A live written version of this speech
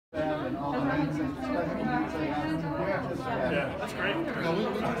And all the needs and special needs they have. Yeah, that's great.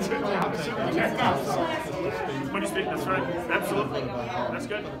 When you speak, that's right. Absolutely. That's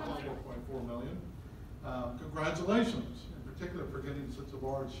good. $4.4 million. Congratulations, in particular, for getting such a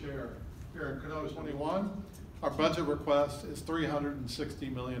large share here in Kenosha. 21. Our budget request is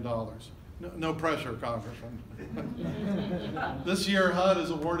 $360 million. No pressure, Congressman. This year, HUD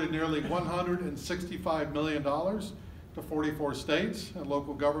has awarded nearly $165 million to 44 states and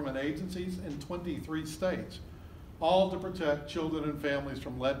local government agencies in 23 states, all to protect children and families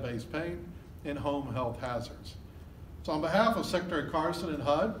from lead-based pain and home health hazards. So on behalf of Secretary Carson and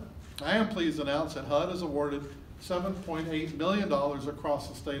HUD, I am pleased to announce that HUD has awarded $7.8 million across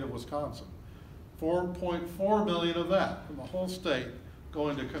the state of Wisconsin. $4.4 million of that from the whole state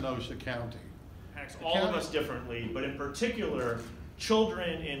going to Kenosha County. Impacts all of us differently, but in particular,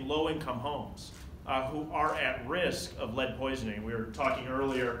 children in low-income homes who are at risk of lead poisoning. We were talking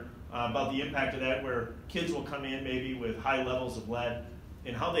earlier about the impact of that, where kids will come in maybe with high levels of lead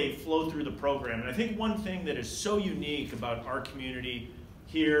and how they flow through the program. And I think one thing that is so unique about our community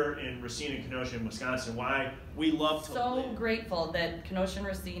here in Racine and Kenosha in Wisconsin, why we love to so grateful that Kenosha and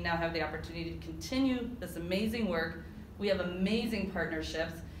Racine now have the opportunity to continue this amazing work. We have amazing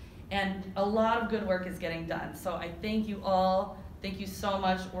partnerships, and a lot of good work is getting done. So I thank you all. Thank you so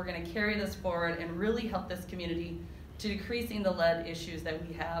much. We're going to carry this forward and really help this community to decreasing the lead issues that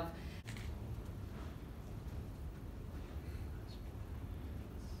we have.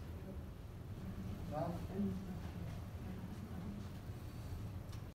 Well,